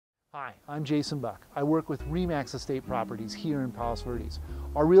Hi, I'm Jason Buck. I work with RE/MAX Estate Properties here in Palos Verdes.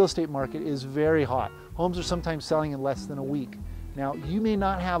 Our real estate market is very hot. Homes are sometimes selling in less than a week. Now, you may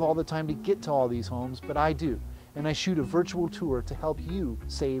not have all the time to get to all these homes, but I do. And I shoot a virtual tour to help you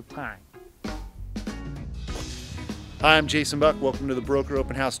save time. Hi, I'm Jason Buck. Welcome to the Broker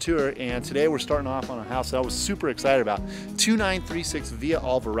Open House Tour. And today we're starting off on a house that I was super excited about. 2936 Via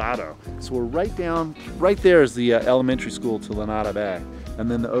Alvarado. So we're right there is the elementary school to Lunada Bay. And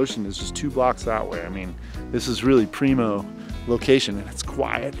then the ocean is just 2 blocks that way. I mean, this is really primo location, and it's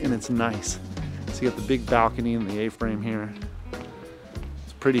quiet and it's nice. So you got the big balcony and the A-frame here.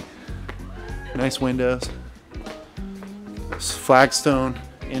 It's pretty. Nice windows. This flagstone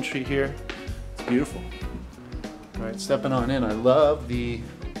entry here. It's beautiful. All right, stepping on in. I love the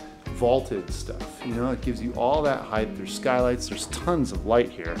vaulted stuff. You know, it gives you all that height. There's skylights. There's tons of light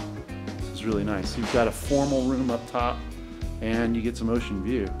here. This is really nice. You've got a formal room up top, and you get some ocean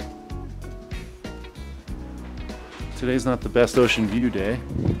view. Today's not the best ocean view day.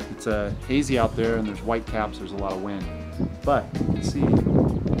 It's hazy out there and there's white caps, there's a lot of wind. But you can see,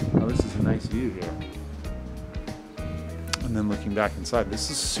 oh, this is a nice view here. And then looking back inside, this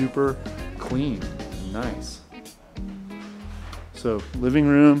is super clean and nice. So living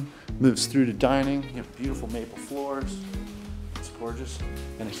room moves through to dining. You have beautiful maple floors. It's gorgeous.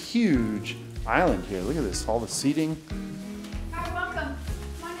 And a huge island here. Look at this, all the seating. Welcome.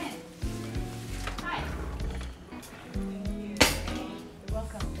 Come on in. Hi. You're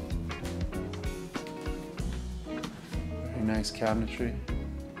welcome. Very nice cabinetry.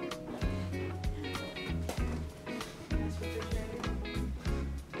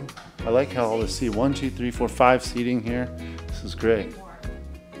 I like how all the seat 1, 2, 3, 4, 5 seating here. This is great.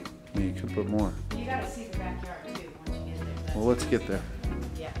 Yeah, you could put more. You gotta see the backyard too once you get there. Well, let's get there.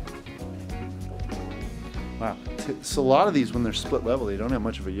 Yeah. Wow. So a lot of these, when they're split level, they don't have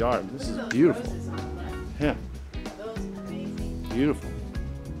much of a yard. This is beautiful. Yeah. Those are amazing. Beautiful.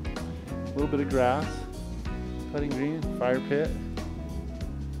 A little bit of grass, putting green, fire pit.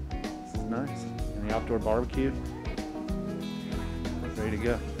 This is nice. And the outdoor barbecue. Ready to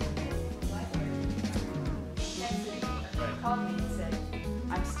go. He called me and said,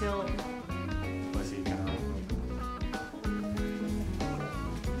 I'm still.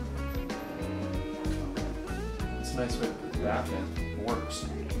 It's a nice way to put the bath in. It works.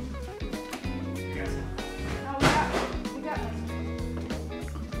 Oh, we got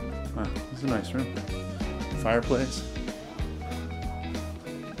Wow, this is a nice room. Fireplace.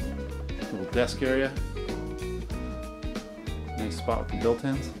 Little desk area. Nice spot with the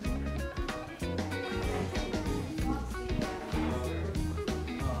built-ins.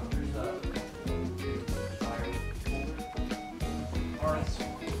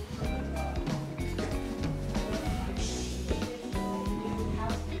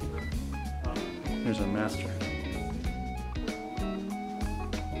 Here's our master.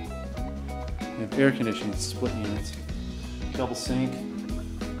 We have air conditioning, split units, double sink.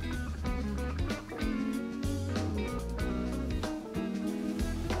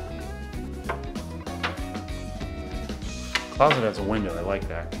 Closet has a window. I like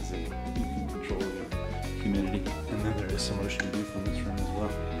that because you can control the humidity. And then there is some ocean view from this room as well.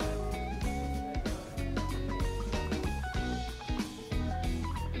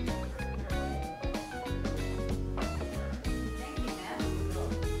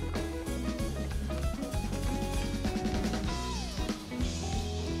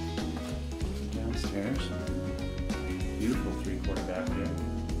 Downstairs, beautiful 3/4 bath here.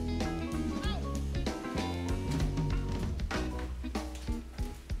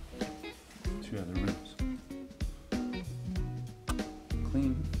 Two other rooms.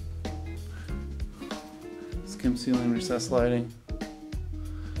 Clean. Skim ceiling, recessed lighting.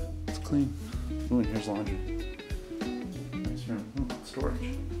 It's clean. Ooh, and here's laundry. Nice room. Ooh,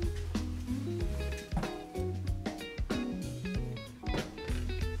 storage.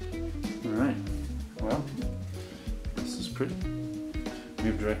 Alright, well, this is pretty. We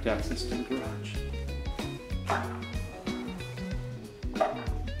have direct access to the garage.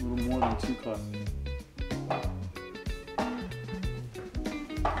 A little more than 2 car.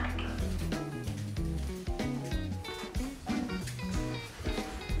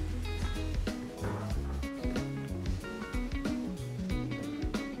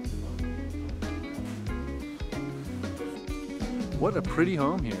 What a pretty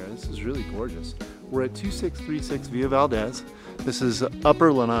home here. This is really gorgeous. We're at 2636 Via Valdes. This is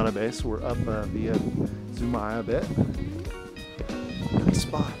upper Lunada Bay, so we're up via Zumaya a bit. Nice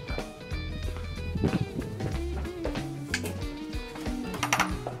spot.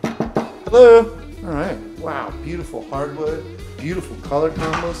 Hello. All right. Wow, beautiful hardwood. beautiful color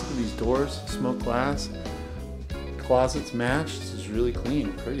combos. Look at these doors, smoked glass. Closets matched. This is really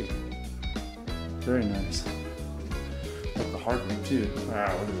clean, pretty. Very nice. Like the hardwood too.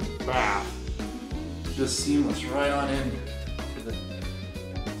 Wow, look at this bath. Just seamless right on in to the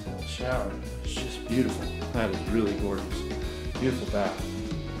shower. It's just beautiful. That is really gorgeous. Beautiful bath. I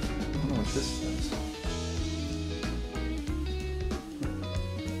don't know what this is.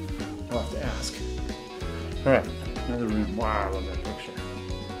 I'll have to ask. All right, another room. Wow, I love that picture.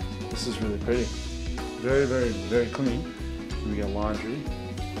 This is really pretty. Very, very, very clean. We got laundry.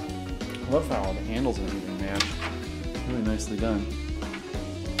 I love how all the handles and everything match. Really nicely done.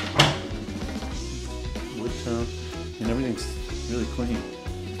 Wood tone, and everything's really clean.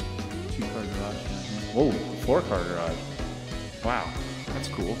 2-car garage down here. Whoa, 4-car garage. Wow, that's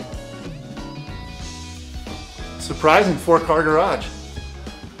cool. Surprising 4-car garage.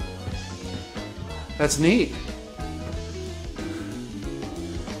 That's neat.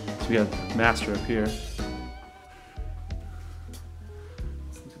 So we got master up here.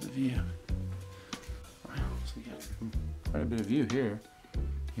 Look at the view. Wow, so we got quite a bit of view here.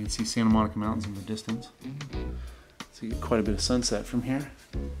 You can see Santa Monica Mountains in the distance. So you get quite a bit of sunset from here.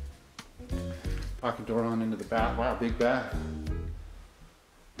 Pocket door on into the bath. Wow, big bath.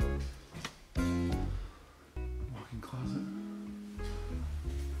 Walk-in closet.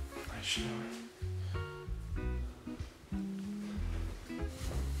 Nice shower.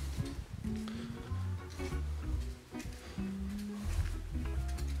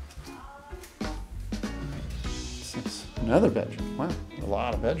 Another bedroom. Wow, a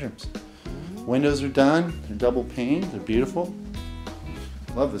lot of bedrooms. Windows are done. They're double paned. They're beautiful.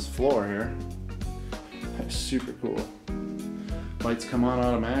 Love this floor here. That's super cool. Lights come on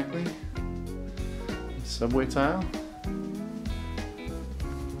automatically. Subway tile.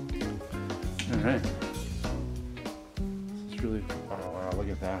 All right. This is really, wow, look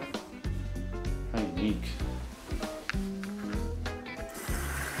at that. How unique.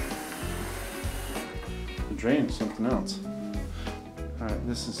 The drain's something else. All right,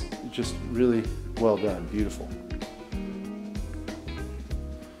 this is just really well done, beautiful.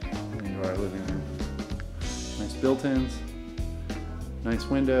 Into our living room. Nice built-ins, nice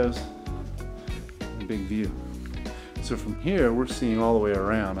windows, and a big view. So from here, we're seeing all the way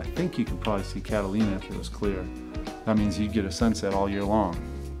around. I think you could probably see Catalina if it was clear. That means you'd get a sunset all year long.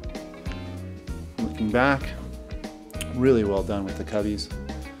 Looking back, really well done with the cubbies.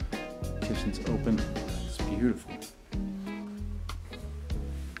 Kitchen's open, it's beautiful.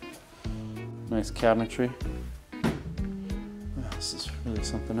 Nice cabinetry. Oh, this is really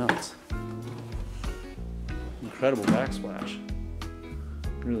something else. Incredible backsplash.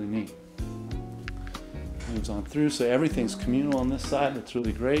 Really neat. Moves on through, so everything's communal on this side. That's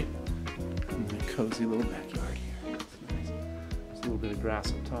really great. And a cozy little backyard here. It's nice. There's a little bit of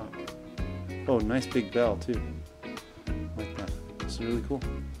grass up top. Oh, nice big bell too. Like that. It's really cool.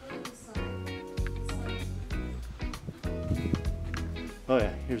 Oh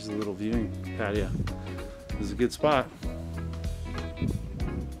yeah, here's the little viewing patio. This is a good spot.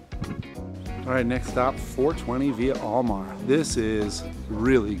 All right, next stop, 420 Via Almar. This is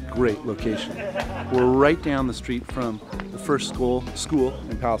really great location. We're right down the street from the first school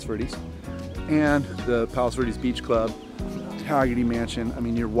in Palos Verdes and the Palos Verdes Beach Club, Haggerty Mansion. I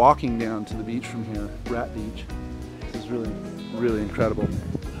mean, you're walking down to the beach from here, Rat Beach. This is really, really incredible.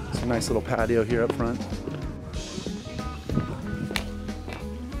 It's a nice little patio here up front.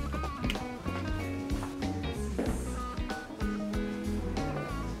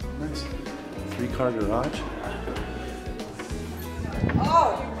 Nice 3-car garage.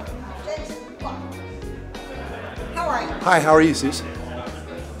 Oh, how are you? Hi, how are you, Suze?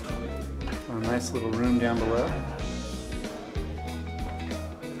 A nice little room down below.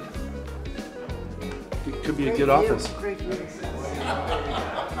 It could be a good office. Great view.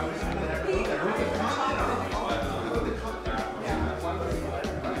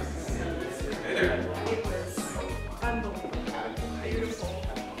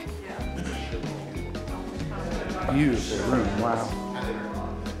 Beautiful room, wow.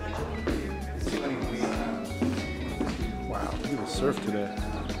 Wow, look at the surf today.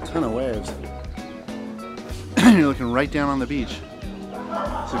 A ton of waves. You're looking right down on the beach.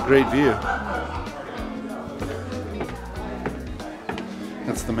 It's a great view.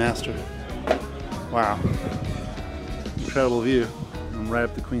 That's the master. Wow. Incredible view. And right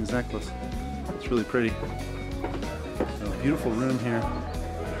up the Queen's Necklace. It's really pretty. So, beautiful room here.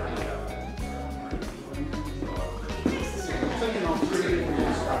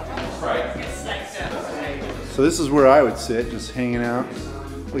 So this is where I would sit, just hanging out.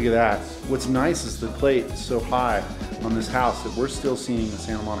 Look at that. What's nice is the plate is so high. on this house that we're still seeing the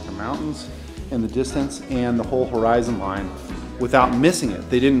Santa Monica Mountains in the distance and the whole horizon line without missing it.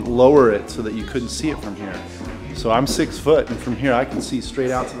 They didn't lower it so that you couldn't see it from here. So I'm 6 foot, and from here I can see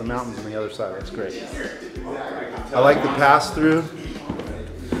straight out to the mountains on the other side. That's great. I like the pass through.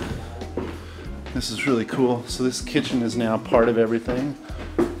 This is really cool. So this kitchen is now part of everything.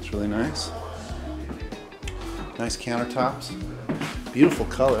 It's really nice. Nice countertops. Beautiful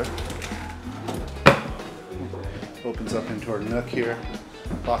color. Opens up into our nook here.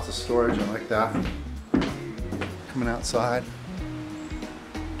 Lots of storage, I like that. Coming outside.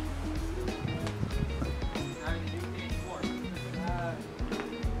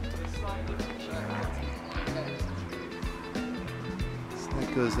 So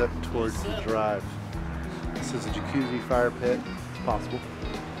that goes up towards the drive. This is a jacuzzi fire pit, if possible.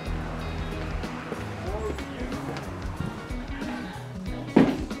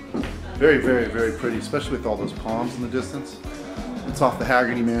 Very, very, very pretty, especially with all those palms in the distance. It's off the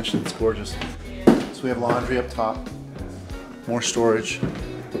Haggerty Mansion, it's gorgeous. So we have laundry up top, more storage.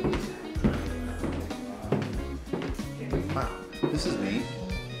 Wow, this is neat.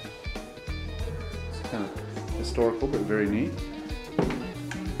 It's kind of historical, but very neat.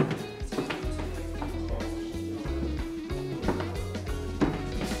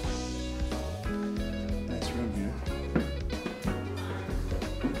 Nice room here.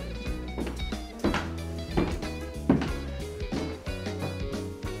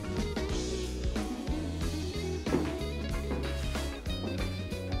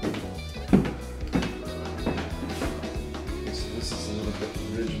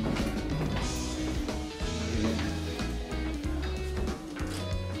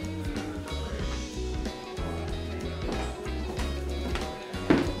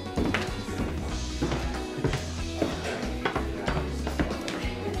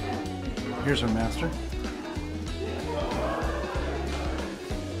 Here's our master.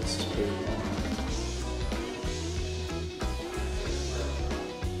 This is pretty.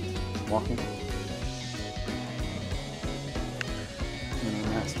 Walking. And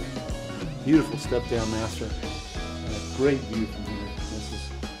our master. Beautiful step down master. And a great view from here.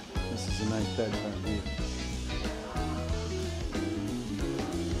 This is a nice bedside view.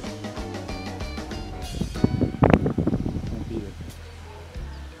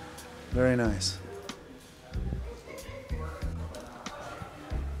 Very nice.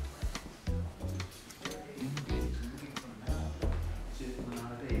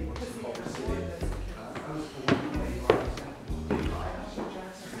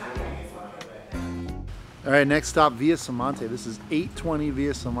 All right, next stop, Via Somonte. This is 820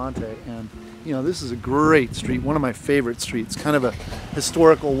 Via Somonte, and you know, this is a great street, one of my favorite streets. Kind of a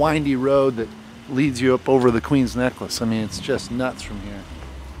historical, windy road that leads you up over the Queen's Necklace. I mean, it's just nuts from here.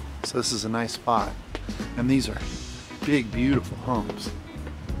 So this is a nice spot. And these are big, beautiful homes.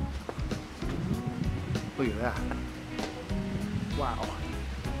 Look at that. Wow.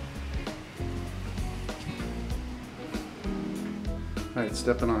 All right,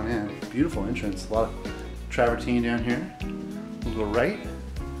 stepping on in. Beautiful entrance. A lot of travertine down here. We'll go right.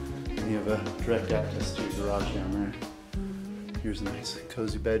 And you have a direct access to your garage down there. Here's a nice,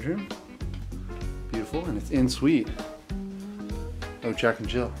 cozy bedroom. Beautiful, and it's in suite. Oh, Jack and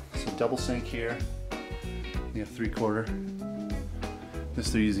Jill. So double sink here. You have 3/4.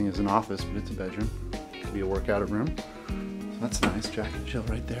 This they're using as an office, but it's a bedroom. Could be a workout room. So that's nice. Jack and Jill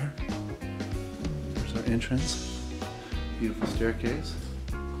right there. There's our entrance. Beautiful staircase.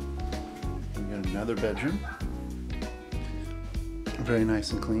 We got another bedroom. Very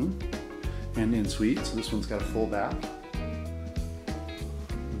nice and clean. And in suite. So this one's got a full bath.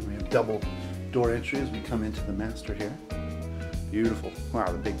 And we have double door entry as we come into the master here. Beautiful.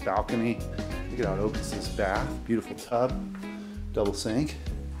 Wow, the big balcony. Look at how it opens this bath. Beautiful tub, double sink,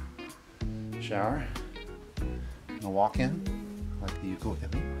 shower, and a walk-in. I like the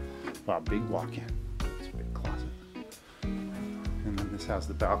ukulele. Wow, big walk-in. It's a big closet. And then this has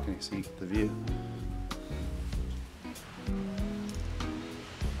the balcony so you get the view.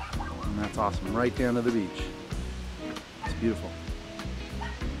 And that's awesome. Right down to the beach. It's beautiful.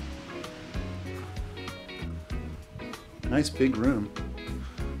 Nice big room.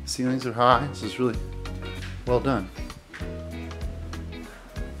 Ceilings are high. This is really well done.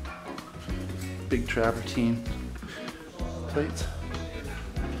 Big travertine plates.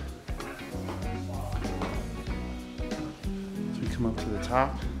 So we come up to the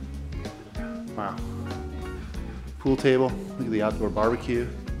top. Wow. Pool table. Look at the outdoor barbecue.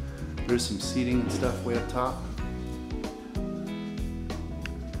 There's some seating and stuff way up top.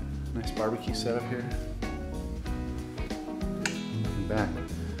 Nice barbecue setup here. Back.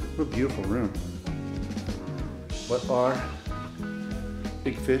 What a beautiful room. Wet bar,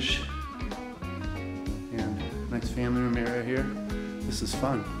 big fish, and nice family room area here. This is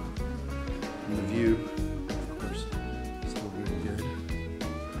fun. And the view, of course, still really good.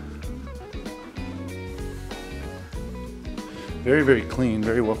 Very, very clean,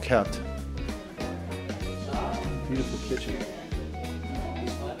 very well kept. Beautiful kitchen.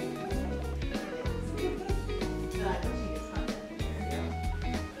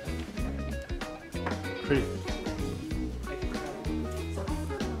 Pretty.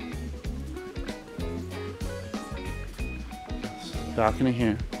 Balcony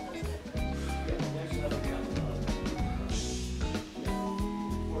here.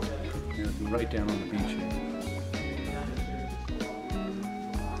 Right down on the beach here.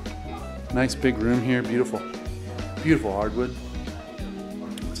 Nice big room here, beautiful. Beautiful hardwood.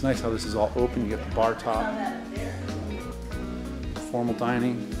 It's nice how this is all open. You get the bar top. Formal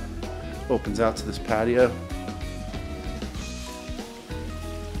dining. Opens out to this patio.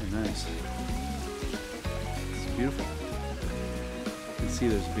 Very nice. It's beautiful. You can see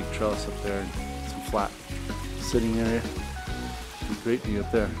there's a big trellis up there and some flat sitting area. Great view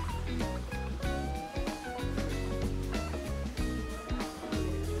up there.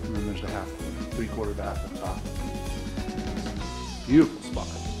 And then there's a half, 3/4 bath on top. Beautiful spot.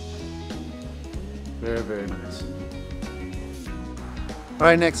 Very, very nice. All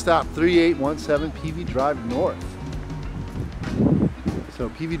right, next stop, 3817 PV Drive North. So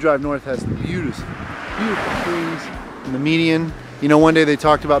PV Drive North has the beautiful trees and the median. You know, one day they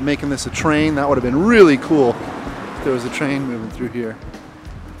talked about making this a train. That would have been really cool if there was a train moving through here.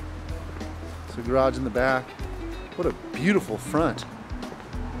 So garage in the back. What a beautiful front.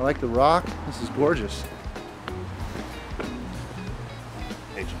 I like the rock. This is gorgeous.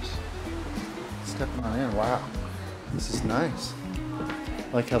 Hey, just stepping on in. Wow, this is nice.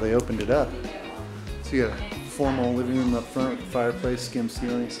 I like how they opened it up. So you got a formal living room up front with a fireplace, skim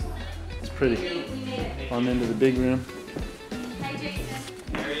ceilings. It's pretty. On into the big room. Hi, Jason.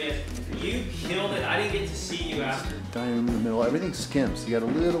 There he is. You killed it. I didn't get to see you after. Dining room in the middle. Everything's skimmed. So you got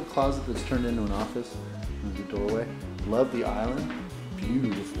a little closet that's turned into an office. There's the doorway. Love the island.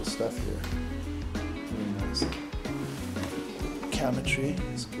 Beautiful stuff here. Really nice. Cabinetry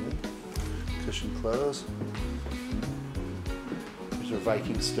is good. Cushion clothes. There's our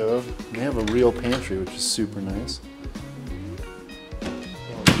Viking stove. And they have a real pantry, which is super nice.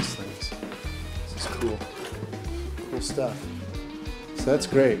 All these things. This is cool. Cool stuff. So that's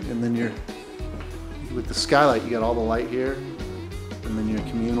great. And then you're with the skylight, you got all the light here, and then you're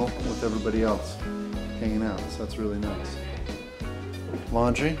communal with everybody else hanging out. So that's really nice.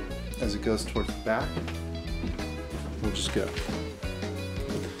 Laundry as it goes towards the back. We'll just go.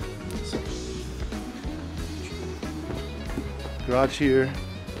 So, garage here,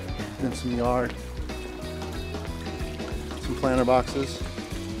 then some yard, some planter boxes.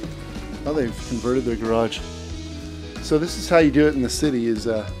 Oh, they've converted their garage. So this is how you do it in the city: is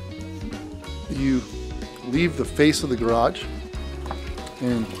you leave the face of the garage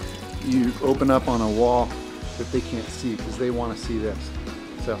and you open up on a wall that they can't see because they want to see this.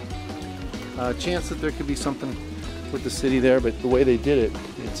 So chance that there could be something with the city there, but the way they did it,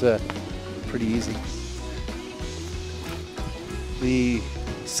 it's pretty easy. The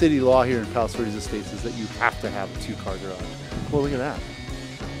city law here in Palos Verdes Estates is that you have to have a 2-car garage. Well, look at that.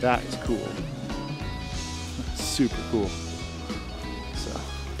 That is cool. That's super cool.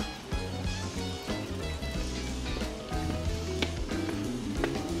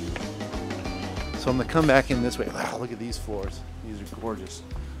 So I'm gonna come back in this way. Wow, look at these floors. These are gorgeous.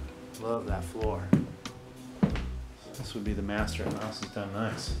 Love that floor. This would be the master. The house is done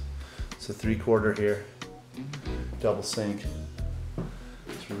nice. It's a 3/4 here. Double sink.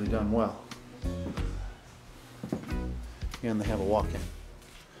 It's really done well. And they have a walk-in.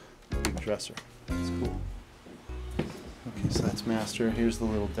 Big dresser. That's cool. Okay, so that's master. Here's the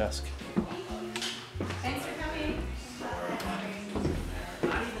little desk. Thanks for coming.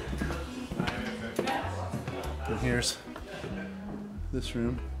 And here's this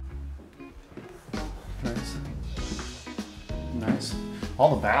room. Nice. Nice.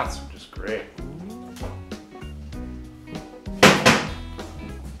 All the baths are just great.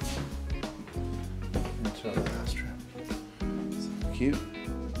 Into our last room. So cute.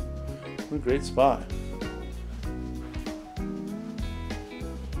 What a great spot.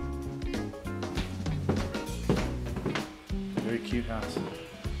 Very cute house.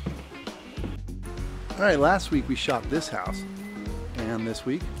 All right, last week we shot this house, and this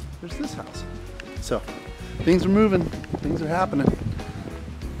week there's this house. So things are moving, things are happening.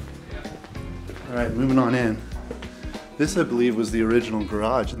 All right, moving on in. This, I believe, was the original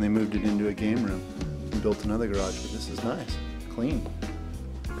garage, and they moved it into a game room. built another garage, but this is nice, clean.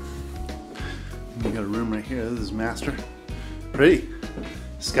 And we got a room right here. This is master. Pretty.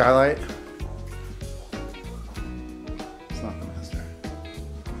 Skylight. It's not the master.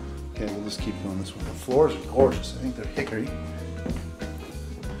 Okay, we'll just keep going this one. The floors are gorgeous. I think they're hickory.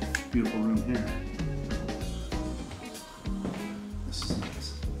 Beautiful room here. This is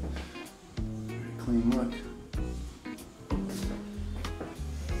nice. Very clean look.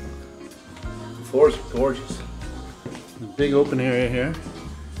 The floors are gorgeous. A big open area here.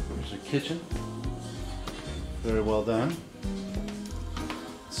 There's a kitchen. Very well done.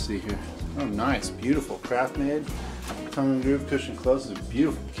 Let's see here. Oh, nice, beautiful, craft made, tongue and groove cushion closes. A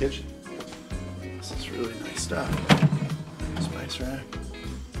beautiful kitchen. This is really nice stuff. Spice rack.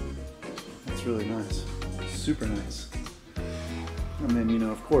 That's really nice. Super nice. And then, you know,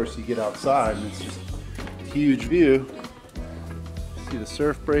 of course, you get outside and it's just a huge view. See the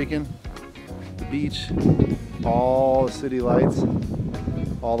surf breaking, the beach, all the city lights,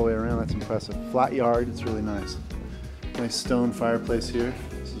 all the way around. That's impressive. Flat yard. It's really nice. Nice stone fireplace here.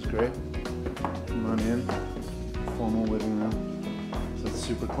 This is great. Come on in. Formal living room. So it's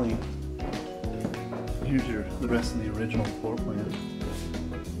super clean. Here's the rest of the original floor plan.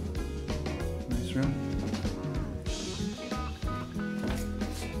 Nice room.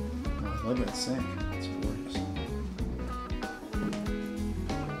 Oh, I love that sink. It's gorgeous.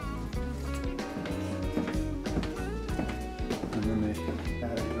 And then they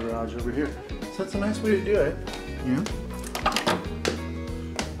added a garage over here. So that's a nice way to do it. Yeah.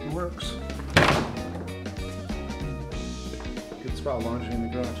 It works. Good spot, laundry in the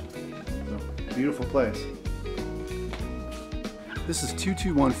garage. So, beautiful place. This is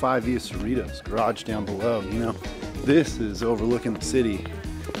 2215 Via Cerritos, garage down below. You know, this is overlooking the city.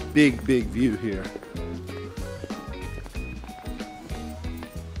 Big, big view here.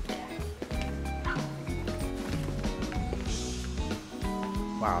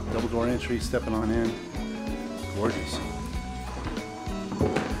 Wow, double door entry, stepping on in. Gorgeous.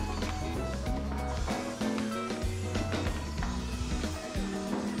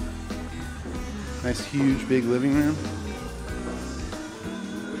 Nice, huge, big living room.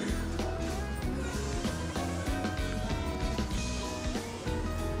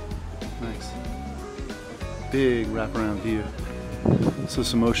 Nice. Big wraparound view. So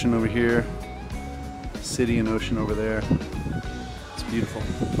some ocean over here, city and ocean over there. It's beautiful.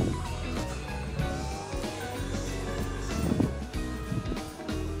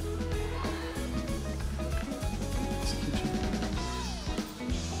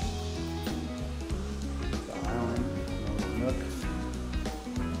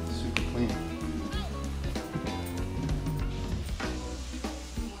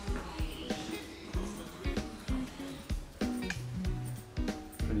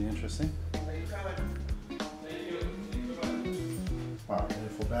 Pretty interesting. Wow,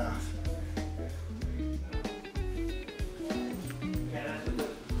 beautiful bath.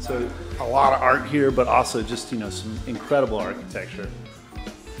 So a lot of art here, but also just, you know, some incredible architecture.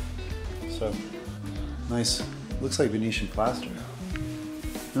 So nice, looks like Venetian plaster.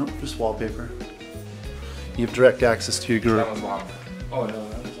 Nope, just wallpaper. You have direct access to your garage. That was locked. Oh no,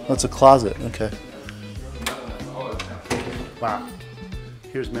 that was locked. That's a closet, okay. Oh, it's Wow.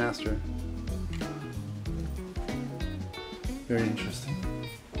 Here's master. Very interesting.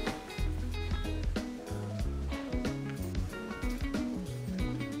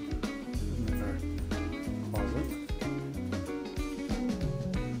 Another closet.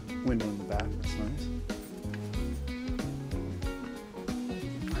 Window in the back, that's nice.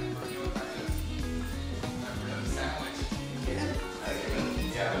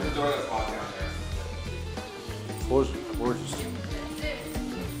 yeah, there's a door that's locked down there. Floors are gorgeous.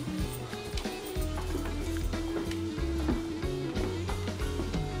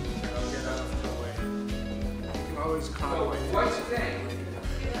 What's your thing?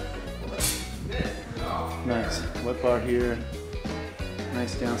 Nice. Wet bar here.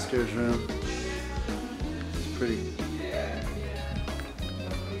 Nice downstairs room. It's pretty.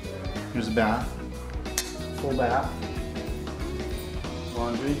 Here's a bath. Full bath.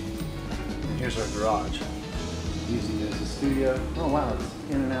 Laundry. And here's our garage. Using it as a studio. Oh wow, it's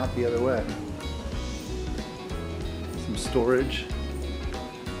in and out the other way. Some storage.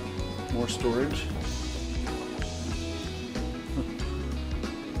 More storage.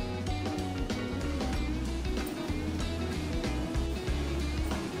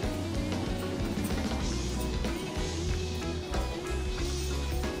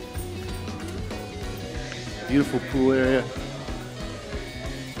 Beautiful pool area.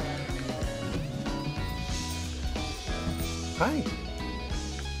 Hi.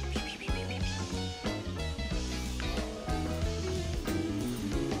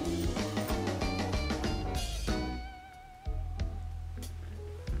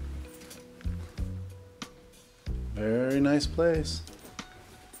 Very nice place.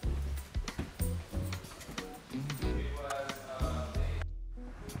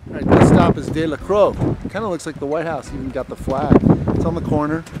 All right, this stop is Delacroix. Kind of looks like the White House, even got the flag. It's on the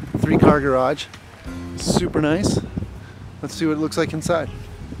corner, 3-car garage. Super nice. Let's see what it looks like inside.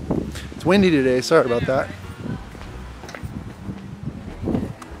 It's windy today, sorry about that.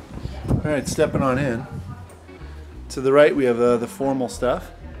 All right, stepping on in. To the right we have the formal stuff.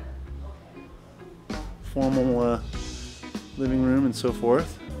 Formal living room and so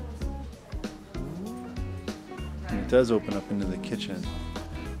forth. And it does open up into the kitchen.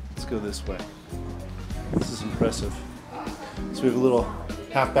 Let's go this way. This is impressive. So we have a little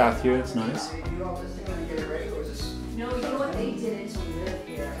half bath here, it's nice. No, you know what, they did it to live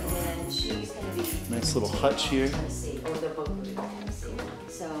here, and then she's gonna be. Nice little hutch here. Tennessee, or they're both moving to Tennessee.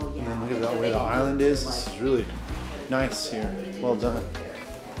 So, yeah. And then look at that way the island is. This is really nice here. Well done.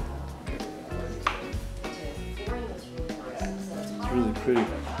 It's really pretty.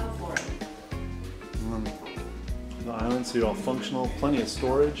 The island, so you're all functional, plenty of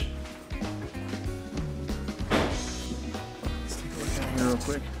storage. Let's take a look at here real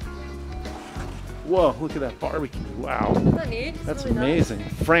quick. Whoa, look at that barbecue. Wow. Isn't that neat? It's That's really amazing.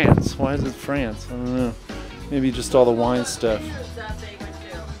 Nice. France. Why is it France? I don't know. Maybe just all the wine stuff. That they went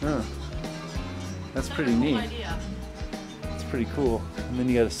to. Huh. That's pretty neat. Idea. It's pretty cool. And then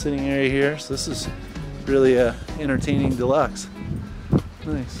you got a sitting area here. So this is really entertaining deluxe.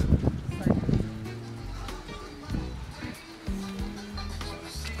 Nice.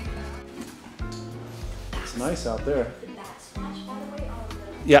 It's nice out there.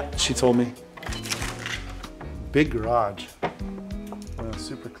 Yeah, she told me. Big garage.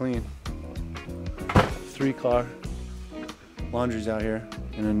 Super clean. 3-car. Laundry's out here.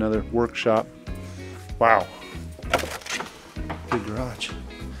 And another workshop. Wow. Big garage.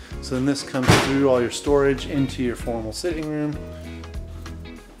 So then this comes through all your storage into your formal sitting room.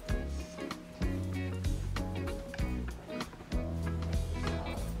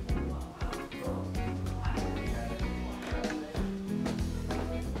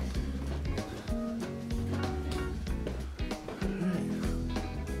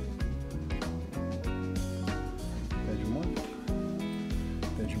 Bedroom 1,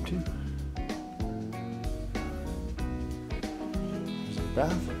 bedroom 2. There's a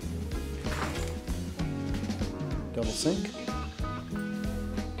bath, double sink.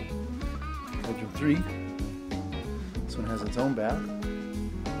 Bedroom 3. This one has its own bath.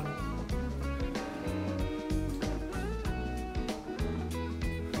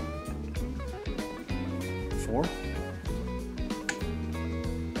 Four.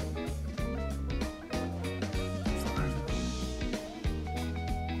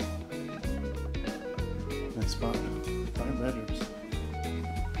 Nice spot. 5 bedrooms.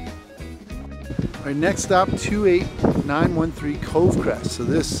 All right, next stop, 28913 Covecrest. So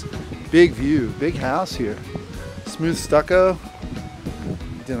this big view, big house here. Smooth stucco.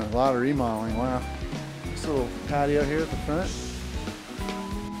 Did a lot of remodeling, wow. This little patio here at the front.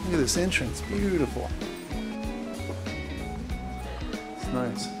 Look at this entrance, beautiful. It's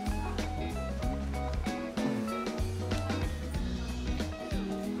nice.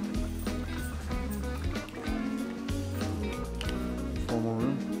 Formal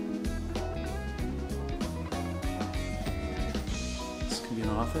room. This could be an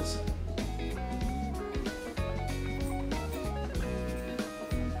office.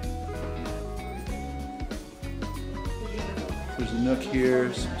 There's a nook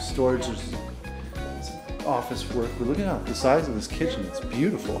here, some storage, there's some office work. We're looking at the size of this kitchen, it's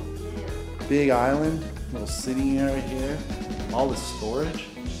beautiful. Big island, little sitting area here, all this storage.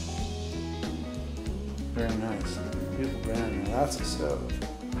 Very nice. Beautiful brand. Now that's a stove.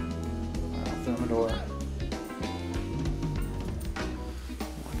 Thermidor.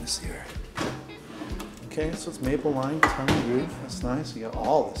 This here. Okay, so it's maple lined, tongue roof. That's nice. You got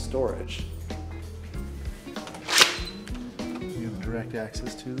all the storage. You have direct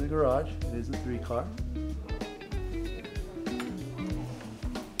access to the garage. It is a 3-car.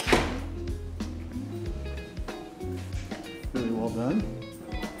 Really well done.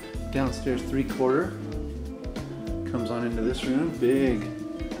 Downstairs 3-quarter. Comes on into this room. Big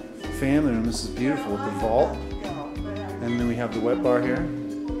family room. This is beautiful with the vault. And then we have the wet bar here.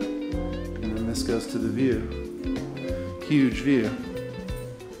 And then this goes to the view. Huge view.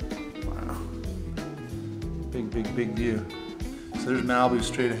 Wow. Big, big, big view. So there's Malibu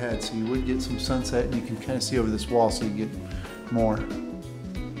straight ahead. So you would get some sunset and you can kind of see over this wall so you get more.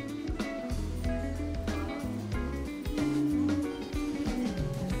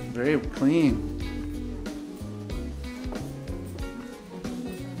 Very clean.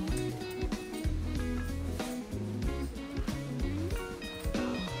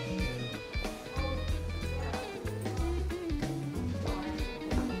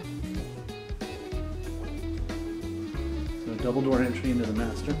 double door entry into the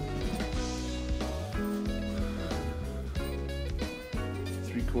master.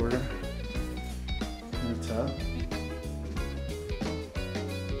 3/4 and a tub.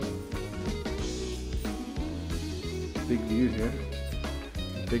 Big view here.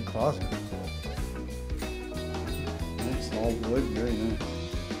 Big closet. Nice, all wood, very nice.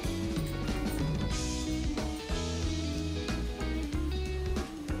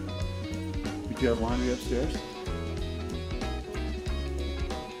 We do have laundry upstairs.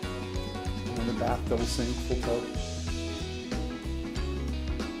 And the bath, double sink, full tub.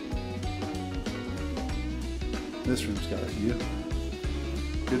 This room's got a view.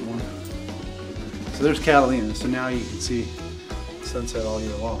 Good one. So there's Catalina, so now you can see sunset all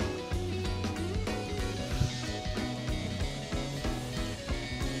year long.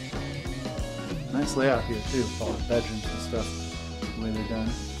 Nice layout here too, with all the bedrooms and stuff, the way they're done.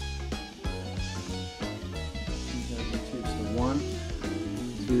 So 1,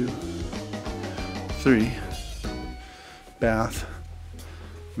 2, 3, bath,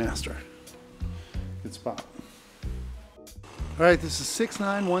 master. Good spot. All right, this is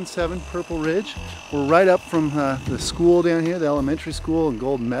 6917 Purple Ridge. We're right up from the school down here, the elementary school in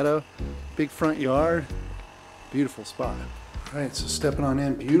Golden Meadow. Big front yard, beautiful spot. All right, so stepping on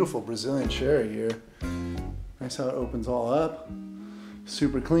in, beautiful Brazilian cherry here. Nice how it opens all up.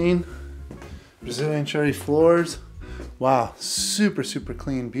 Super clean. Brazilian cherry floors. Wow, super, super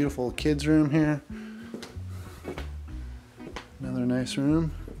clean. Beautiful kids room here. Another nice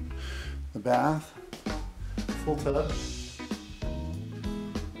room. The bath, full tub.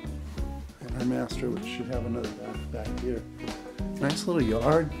 Our master, which should have another bath back here. Nice little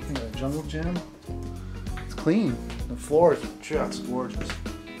yard, got a jungle gym. It's clean. The floor is just gorgeous.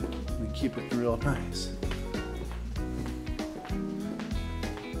 We keep it real nice.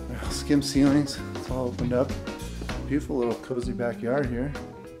 Skim ceilings, it's all opened up. Beautiful little cozy backyard here.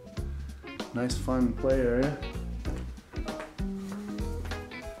 Nice fun play area.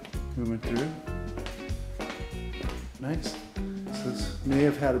 Moving through. Nice. So this may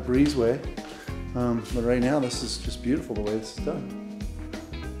have had a breezeway. But right now this is just beautiful the way this is done.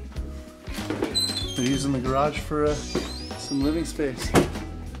 They're using the garage for some living space.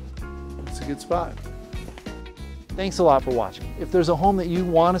 It's a good spot. Thanks a lot for watching. If there's a home that you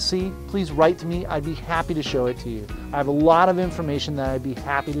want to see, please write to me. I'd be happy to show it to you. I have a lot of information that I'd be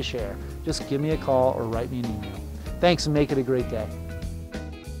happy to share. Just give me a call or write me an email. Thanks and make it a great day.